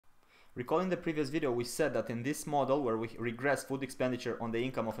Recall in the previous video we said that in this model where we regress food expenditure on the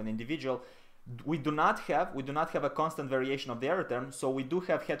income of an individual, we do not have a constant variation of the error term, so we do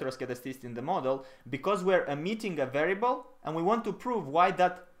have heteroscedasticity in the model because we're omitting a variable, and we want to prove why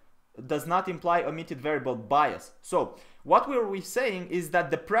that does not imply omitted variable bias. So what we're saying is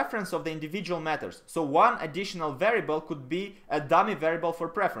that the preference of the individual matters. So one additional variable could be a dummy variable for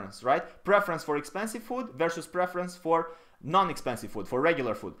preference, right? Preference for expensive food versus preference for non-expensive food, for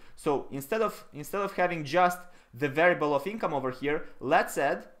regular food. So instead of having just the variable of income over here, let's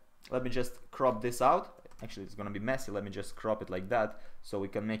add, let me just crop this out. Actually, it's going to be messy. Let me just crop it like that so we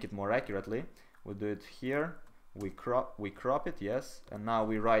can make it more accurately. We'll do it here. We crop it, yes. And now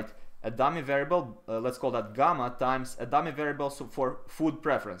we write a dummy variable, let's call that gamma, times a dummy variable for food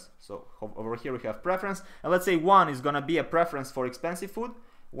preference. So over here we have preference. And let's say 1 is going to be a preference for expensive food.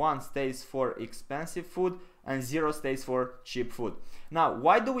 1 stays for expensive food, and 0 stays for cheap food. Now,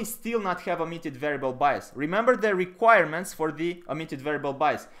 why do we still not have omitted variable bias? Remember the requirements for the omitted variable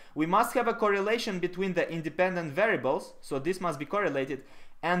bias. We must have a correlation between the independent variables, so this must be correlated,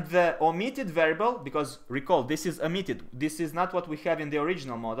 and the omitted variable, because recall, this is omitted. This is not what we have in the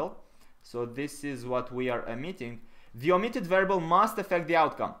original model, so this is what we are omitting. The omitted variable must affect the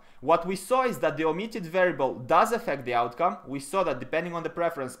outcome. What we saw is that the omitted variable does affect the outcome. We saw that depending on the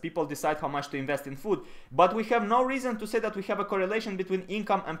preference, people decide how much to invest in food. But we have no reason to say that we have a correlation between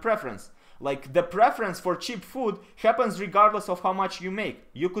income and preference. Like, the preference for cheap food happens regardless of how much you make.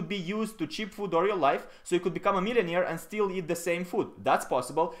 You could be used to cheap food all your life, so you could become a millionaire and still eat the same food. That's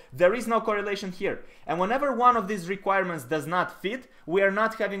possible. There is no correlation here. And whenever one of these requirements does not fit, we are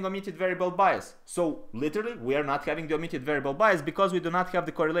not having omitted variable bias. So literally, we are not having the omitted variable bias because we do not have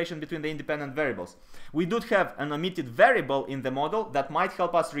the correlation between the independent variables. We do have an omitted variable in the model that might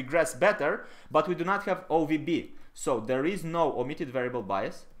help us regress better, but we do not have OVB. So there is no omitted variable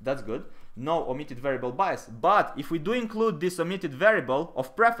bias. That's good. No omitted variable bias. But if we do include this omitted variable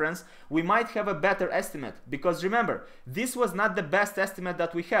of preference, we might have a better estimate. Because remember, this was not the best estimate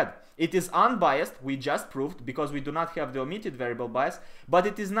that we had. It is unbiased, we just proved, because we do not have the omitted variable bias, but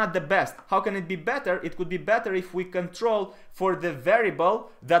it is not the best. How can it be better? It could be better if we control for the variable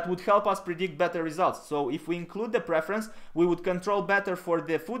that would help us predict better results. So if we include the preference, we would control better for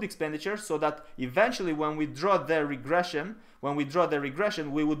the food expenditure, so that eventually when we draw the regression,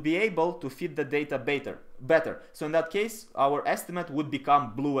 we would be able to fit the data better. So in that case, our estimate would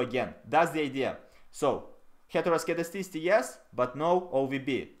become blue again. That's the idea. So heteroscedasticity, yes, but no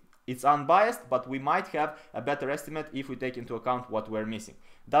OVB. It's unbiased, but we might have a better estimate if we take into account what we're missing.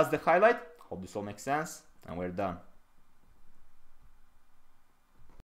 That's the highlight. Hope this all makes sense, and we're done.